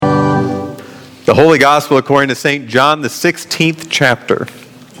The Holy Gospel according to St. John, the 16th chapter.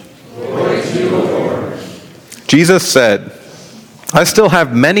 Glory to you, Lord. Jesus said, I still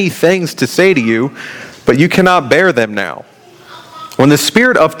have many things to say to you, but you cannot bear them now. When the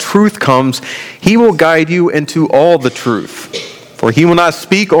Spirit of truth comes, he will guide you into all the truth. For he will not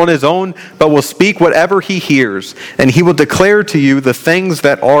speak on his own, but will speak whatever he hears, and he will declare to you the things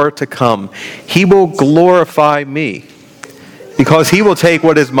that are to come. He will glorify me, because he will take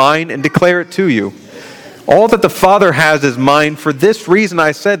what is mine and declare it to you. All that the Father has is mine. For this reason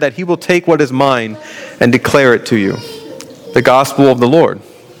I said that he will take what is mine and declare it to you. The Gospel of the Lord.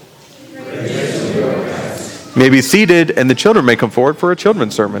 You may be seated, and the children may come forward for a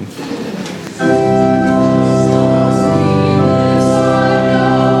children's sermon.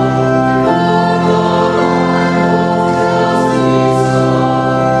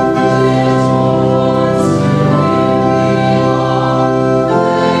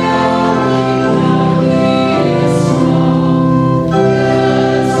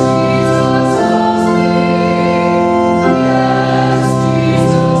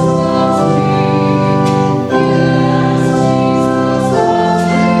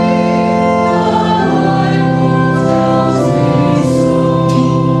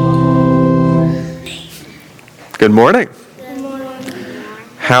 Good morning. Good morning.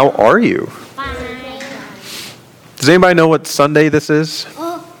 How are you? Fine. Does anybody know what Sunday this is?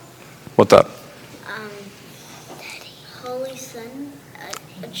 Oh, What's up? Holy Sun,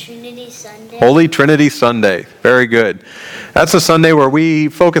 Trinity Sunday. Holy Trinity Sunday. Very good. That's a Sunday where we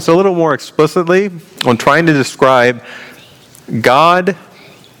focus a little more explicitly on trying to describe God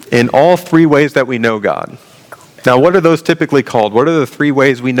in all three ways that we know God. Now, what are those typically called? What are the three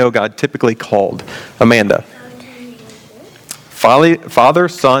ways we know God typically called? Amanda? Father,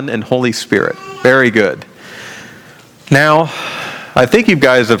 Son, and Holy Spirit. Very good. Now, I think you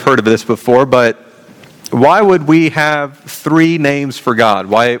guys have heard of this before, but why would we have three names for God?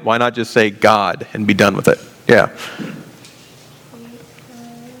 Why not just say God and be done with it? Yeah.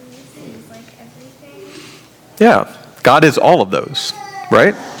 Yeah. God is all of those,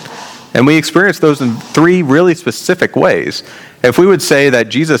 right? And we experience those in three really specific ways. If we would say that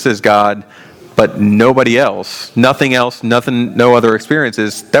Jesus is God, but nobody else, nothing else, no other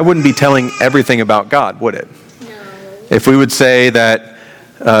experiences, that wouldn't be telling everything about God, would it? No. If we would say that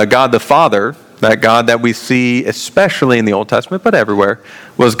God the Father, that God that we see especially in the Old Testament, but everywhere,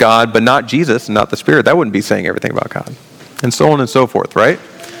 was God, but not Jesus, not the Spirit, that wouldn't be saying everything about God. And so on and so forth, right?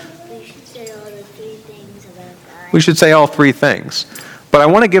 We should say all the three things about God. We should say all three things. But I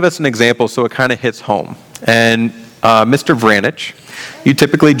want to give us an example so it kind of hits home. And Mr. Vranich, you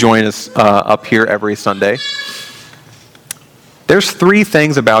typically join us up here every Sunday. There's three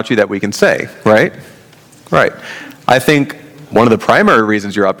things about you that we can say, right? Right. I think one of the primary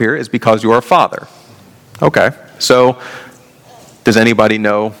reasons you're up here is because you are a father. Okay. So, does anybody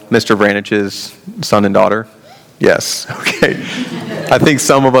know Mr. Vranich's son and daughter? Yes. Okay. I think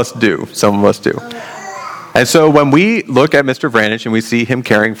some of us do. Some of us do. And so when we look at Mr. Vranich and we see him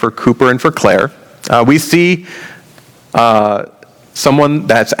caring for Cooper and for Claire, we see someone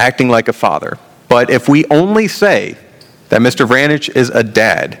that's acting like a father. But if we only say that Mr. Vranich is a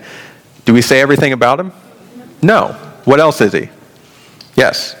dad, do we say everything about him? No. What else is he?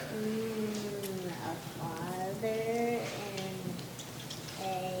 Yes. A father and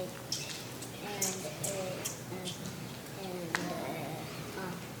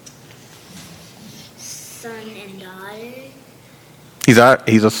son and daughter.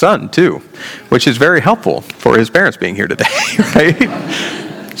 He's a son too, which is very helpful for his parents being here today,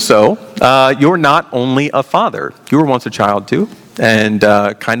 right? So, you're not only a father. You were once a child too, and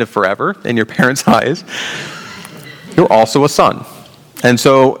kind of forever in your parents' eyes. You're also a son. And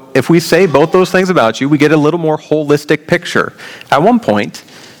so, if we say both those things about you, we get a little more holistic picture. At one point,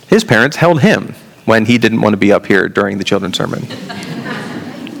 his parents held him when he didn't want to be up here during the children's sermon.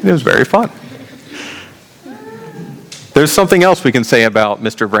 It was very fun. There's something else we can say about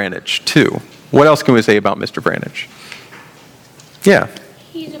Mr. Vranich, too. What else can we say about Mr. Vranich? Yeah.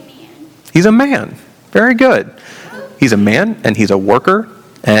 He's a man. He's a man. Very good. He's a man, and he's a worker,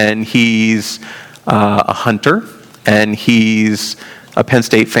 and he's a hunter, and he's a Penn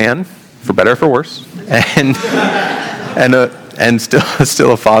State fan, for better or for worse, and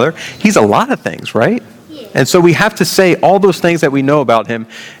still a father. He's a lot of things, right? Yeah. And so we have to say all those things that we know about him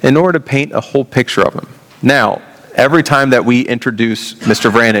in order to paint a whole picture of him. Now, every time that we introduce Mr.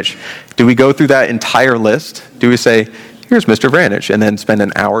 Vranich, do we go through that entire list? Do we say, here's Mr. Vranich, and then spend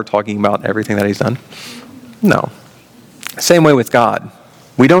an hour talking about everything that he's done? No. Same way with God.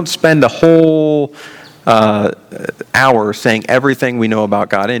 We don't spend a whole hour saying everything we know about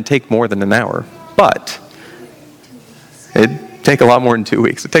God. It didn't take more than an hour. But it'd take a lot more than 2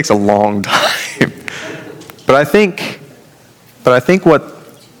 weeks. It takes a long time. But I think what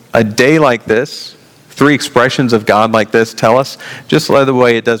a day like this, 3 expressions of God like this tell us, just like the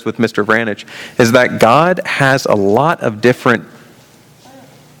way it does with Mr. Vranich, is that God has a lot of different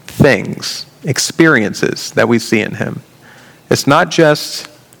things, experiences that we see in him. It's not just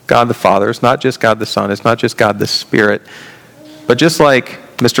God the Father, it's not just God the Son, it's not just God the Spirit, but just like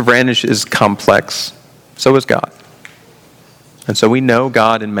Mr. Vranich is complex, so is God. And so we know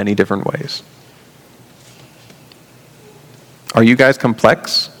God in many different ways. Are you guys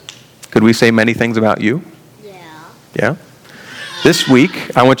complex? Could we say many things about you? Yeah. Yeah? This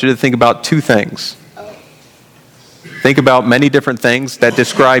week, I want you to think about 2 things. Think about many different things that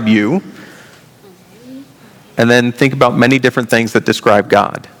describe you, and then think about many different things that describe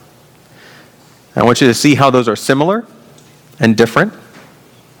God. I want you to see how those are similar and different,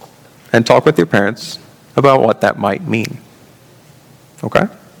 and talk with your parents about what that might mean. Okay?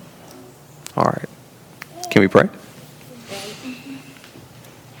 All right. Can we pray?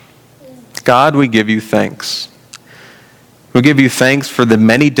 God, we give you thanks. We give you thanks for the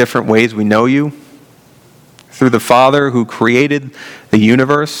many different ways we know you, through the Father who created the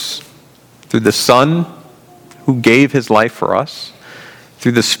universe, through the Son who gave his life for us,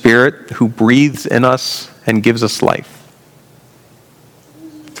 through the Spirit who breathes in us and gives us life.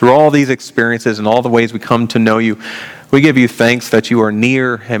 Through all these experiences and all the ways we come to know you, we give you thanks that you are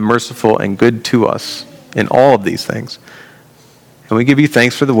near and merciful and good to us in all of these things. And we give you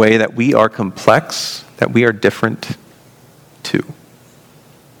thanks for the way that we are complex, that we are different too.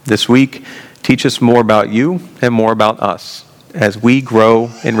 This week, teach us more about you and more about us as we grow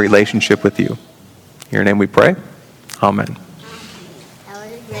in relationship with you. In your name we pray. Amen.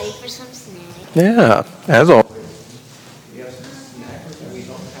 I was ready for some snacks. Yeah, as always.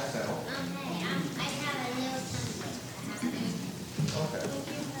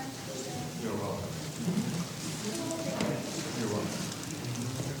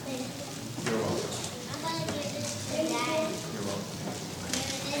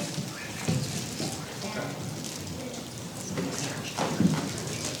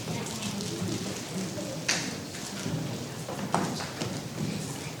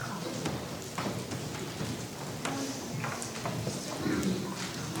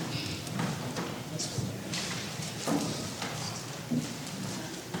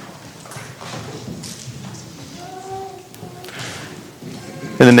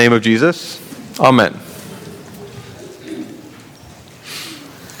 In the name of Jesus, amen.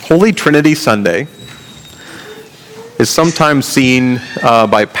 Holy Trinity Sunday is sometimes seen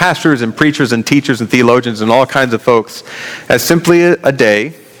by pastors and preachers and teachers and theologians and all kinds of folks as simply a day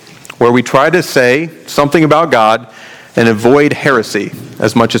where we try to say something about God and avoid heresy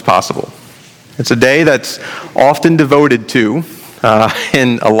as much as possible. It's a day that's often devoted to,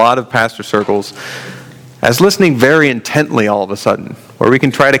 in a lot of pastor circles, as listening very intently all of a sudden, where we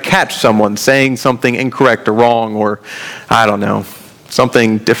can try to catch someone saying something incorrect or wrong or, I don't know,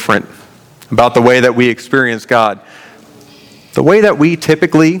 something different about the way that we experience God. The way that we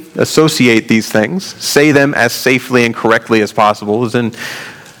typically associate these things, say them as safely and correctly as possible, is in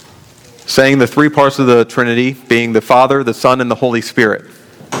saying the 3 parts of the Trinity being the Father, the Son, and the Holy Spirit.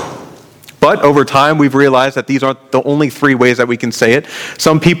 But over time, we've realized that these aren't the only 3 ways that we can say it.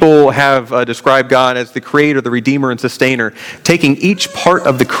 Some people have described God as the creator, the redeemer, and sustainer, taking each part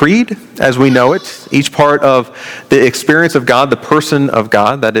of the creed as we know it, each part of the experience of God, the person of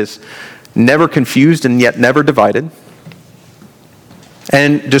God that is never confused and yet never divided,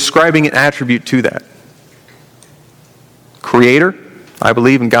 and describing an attribute to that. Creator, I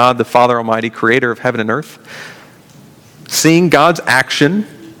believe in God, the Father Almighty, creator of heaven and earth. Seeing God's action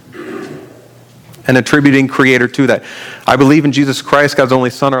and attributing creator to that. I believe in Jesus Christ, God's only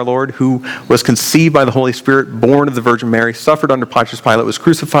Son, our Lord, who was conceived by the Holy Spirit, born of the Virgin Mary, suffered under Pontius Pilate, was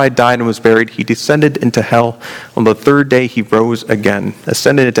crucified, died, and was buried. He descended into hell. On the 3rd day, he rose again,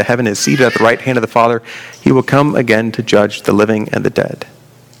 ascended into heaven, and is seated at the right hand of the Father. He will come again to judge the living and the dead.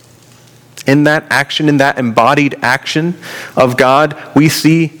 In that action, in that embodied action of God, we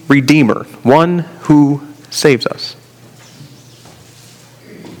see Redeemer, one who saves us.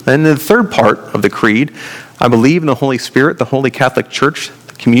 And in the 3rd part of the creed, I believe in the Holy Spirit, the Holy Catholic Church,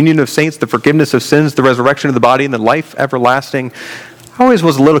 the communion of saints, the forgiveness of sins, the resurrection of the body, and the life everlasting. I always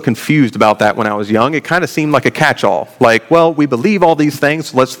was a little confused about that when I was young. It kind of seemed like a catch-all. Like, well, we believe all these things,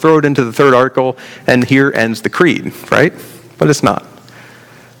 so let's throw it into the 3rd article, and here ends the creed, right? But it's not.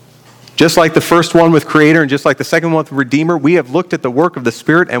 Just like the first one with Creator and just like the second one with Redeemer, we have looked at the work of the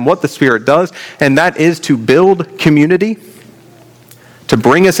Spirit and what the Spirit does, and that is to build community, to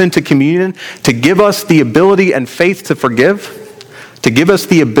bring us into communion, to give us the ability and faith to forgive, to give us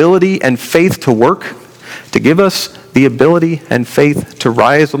the ability and faith to work, to give us the ability and faith to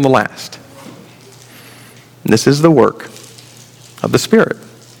rise on the last. And this is the work of the Spirit,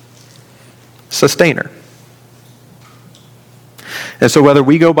 sustainer. And so whether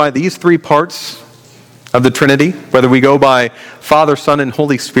we go by these three parts of the Trinity, whether we go by Father, Son, and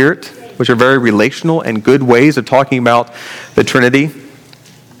Holy Spirit, which are very relational and good ways of talking about the Trinity,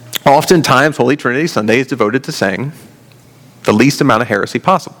 oftentimes Holy Trinity Sunday is devoted to saying the least amount of heresy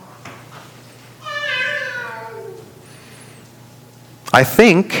possible. I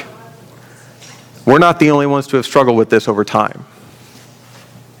think we're not the only ones to have struggled with this over time.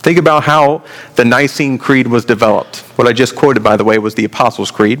 Think about how the Nicene Creed was developed. What I just quoted, by the way, was the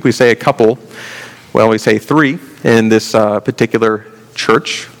Apostles' Creed. We say a couple, we say three in this particular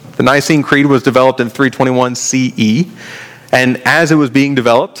church. The Nicene Creed was developed in 321 CE. And as it was being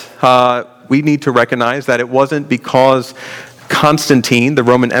developed, we need to recognize that it wasn't because Constantine, the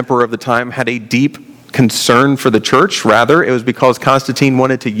Roman emperor of the time, had a deep concern for the church. Rather, it was because Constantine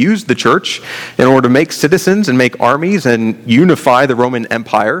wanted to use the church in order to make citizens and make armies and unify the Roman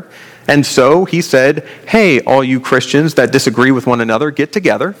Empire. And so he said, hey, all you Christians that disagree with one another, get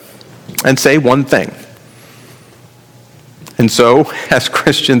together and say one thing. And so, as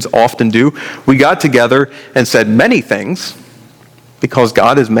Christians often do, we got together and said many things, because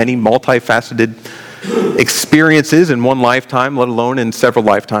God has many multifaceted experiences in one lifetime, let alone in several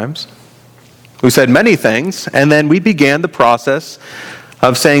lifetimes. We said many things, and then we began the process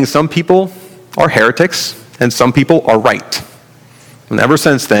of saying some people are heretics and some people are right. And ever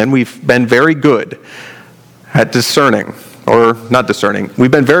since then, we've been very good at discerning, or not discerning.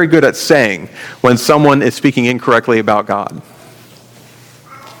 We've been very good at saying when someone is speaking incorrectly about God.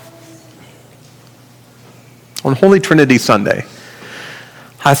 On Holy Trinity Sunday,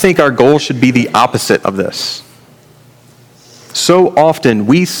 I think our goal should be the opposite of this. So often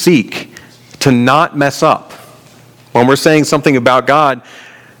we seek to not mess up when we're saying something about God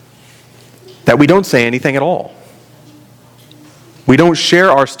that we don't say anything at all. We don't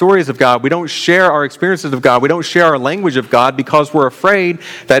share our stories of God. We don't share our experiences of God. We don't share our language of God because we're afraid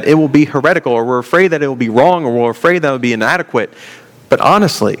that it will be heretical, or we're afraid that it will be wrong, or we're afraid that it will be inadequate. But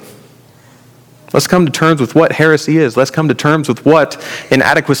honestly, let's come to terms with what heresy is. Let's come to terms with what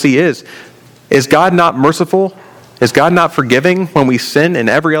inadequacy is. Is God not merciful? Is God not forgiving when we sin in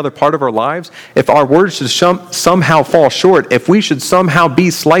every other part of our lives? If our words should somehow fall short, if we should somehow be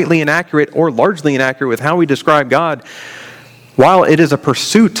slightly inaccurate or largely inaccurate with how we describe God, while it is a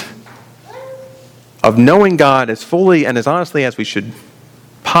pursuit of knowing God as fully and as honestly as we should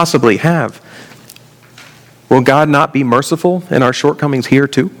possibly have, will God not be merciful in our shortcomings here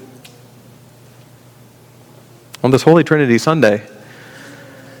too? On this Holy Trinity Sunday,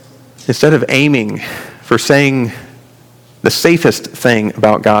 instead of aiming for saying the safest thing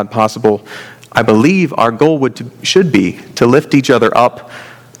about God possible, I believe our goal should be to lift each other up,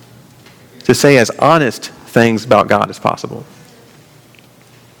 to say as honest things about God as possible.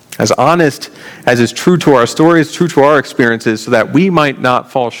 As honest as is true to our stories, true to our experiences, so that we might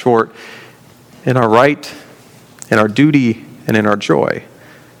not fall short in our right, in our duty, and in our joy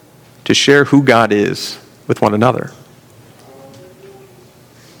to share who God is with one another.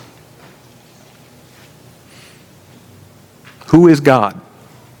 Who is God?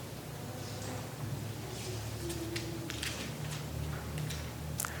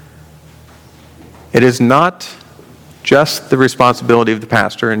 It is not just the responsibility of the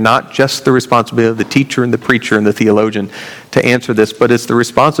pastor and not just the responsibility of the teacher and the preacher and the theologian to answer this, but it's the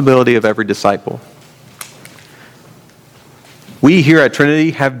responsibility of every disciple. We here at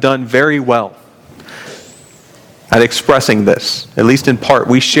Trinity have done very well at expressing this, at least in part.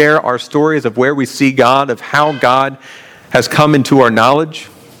 We share our stories of where we see God, of how God has come into our knowledge,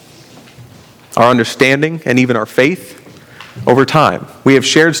 our understanding, and even our faith over time. We have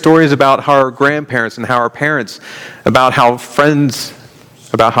shared stories about how our grandparents and how our parents, about how friends,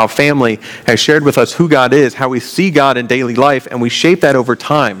 about how family has shared with us who God is, how we see God in daily life, and we shape that over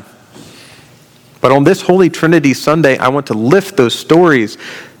time. But on this Holy Trinity Sunday, I want to lift those stories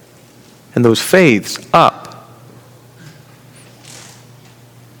and those faiths up.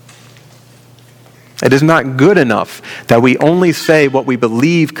 It is not good enough that we only say what we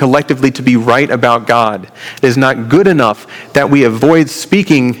believe collectively to be right about God. It is not good enough that we avoid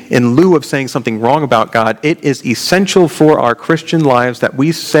speaking in lieu of saying something wrong about God. It is essential for our Christian lives that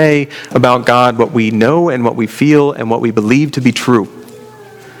we say about God what we know and what we feel and what we believe to be true.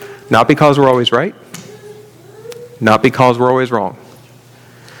 Not because we're always right, not because we're always wrong,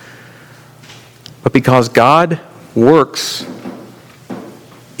 but because God works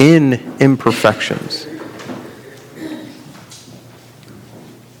in imperfections.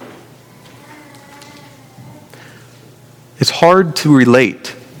 It's hard to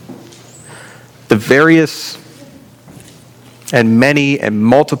relate the various and many and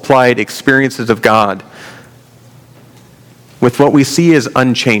multiplied experiences of God with what we see as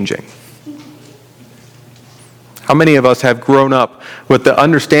unchanging. How many of us have grown up with the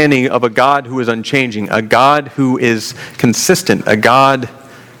understanding of a God who is unchanging, a God who is consistent, a God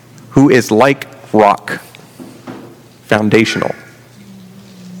who is like rock, foundational?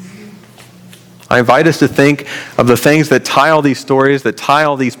 I invite us to think of the things that tie all these stories, that tie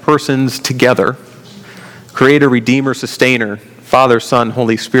all these persons together. Creator, Redeemer, Sustainer, Father, Son,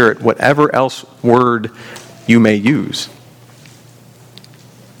 Holy Spirit, whatever else word you may use.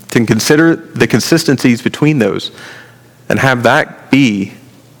 To consider the consistencies between those and have that be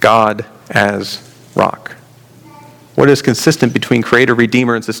God as rock. What is consistent between Creator,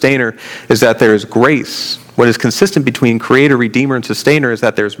 Redeemer, and Sustainer is that there is grace. What is consistent between Creator, Redeemer, and Sustainer is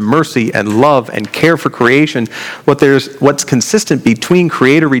that there's mercy and love and care for creation. What's consistent between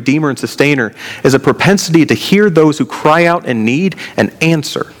Creator, Redeemer, and Sustainer is a propensity to hear those who cry out in need and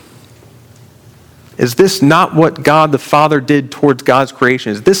answer. Is this not what God the Father did towards God's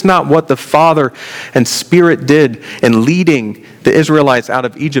creation? Is this not what the Father and Spirit did in leading the Israelites out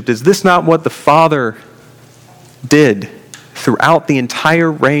of Egypt? Is this not what the Father did throughout the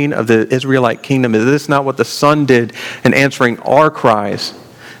entire reign of the Israelite kingdom? Is this not what the Son did in answering our cries?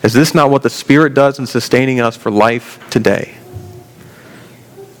 Is this not what the Spirit does in sustaining us for life today?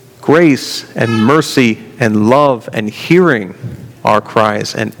 Grace and mercy and love and hearing our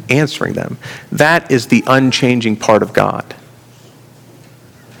cries and answering them. That is the unchanging part of God.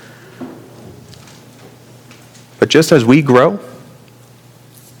 But just as we grow,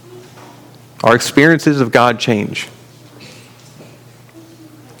 our experiences of God change.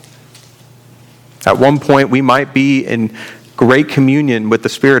 At one point, we might be in great communion with the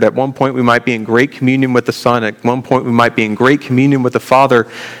Spirit. At one point, we might be in great communion with the Son. At one point, we might be in great communion with the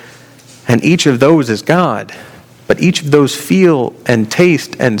Father. And each of those is God. But each of those feel and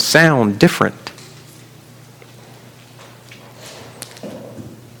taste and sound different.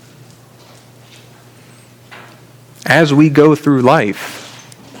 As we go through life,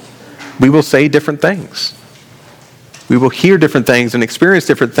 we will say different things. We will hear different things and experience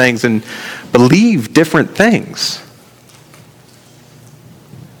different things and believe different things.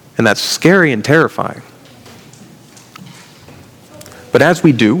 And that's scary and terrifying. But as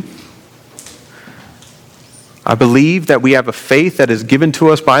we do, I believe that we have a faith that is given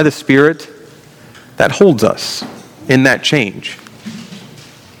to us by the Spirit that holds us in that change.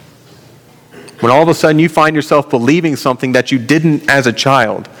 When all of a sudden you find yourself believing something that you didn't as a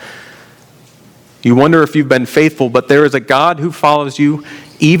child, you wonder if you've been faithful, but there is a God who follows you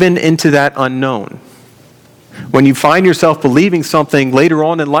even into that unknown. When you find yourself believing something later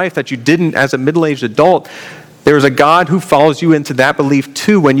on in life that you didn't as a middle-aged adult, there is a God who follows you into that belief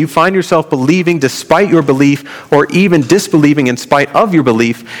too. When you find yourself believing despite your belief or even disbelieving in spite of your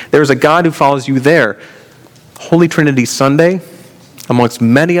belief, there is a God who follows you there. Holy Trinity Sunday, amongst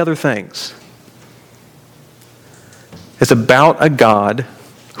many other things, is about a God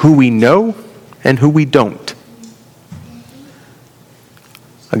who we know and who we don't.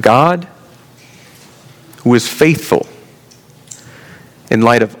 A God who is faithful in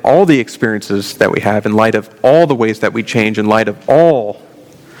light of all the experiences that we have, in light of all the ways that we change, in light of all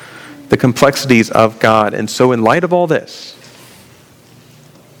the complexities of God. And so in light of all this,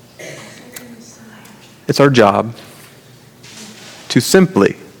 it's our job to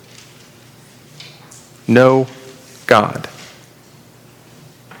simply know God.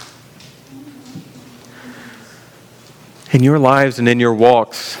 In your lives and in your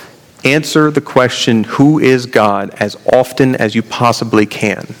walks, answer the question, who is God, as often as you possibly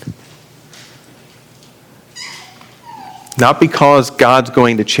can. Not because God's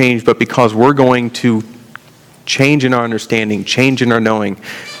going to change, but because we're going to change in our understanding, change in our knowing.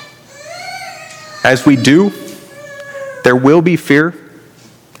 As we do, there will be fear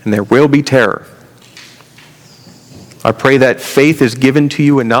and there will be terror. I pray that faith is given to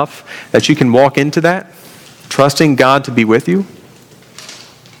you enough that you can walk into that, trusting God to be with you.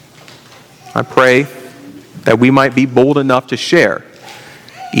 I pray that we might be bold enough to share,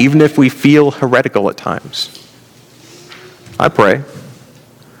 even if we feel heretical at times. I pray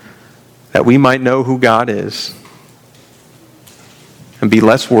that we might know who God is and be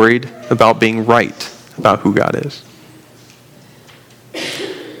less worried about being right about who God is.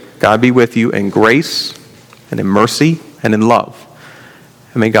 God be with you in grace and in mercy and in love.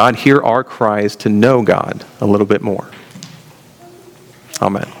 And may God hear our cries to know God a little bit more.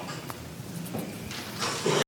 Amen.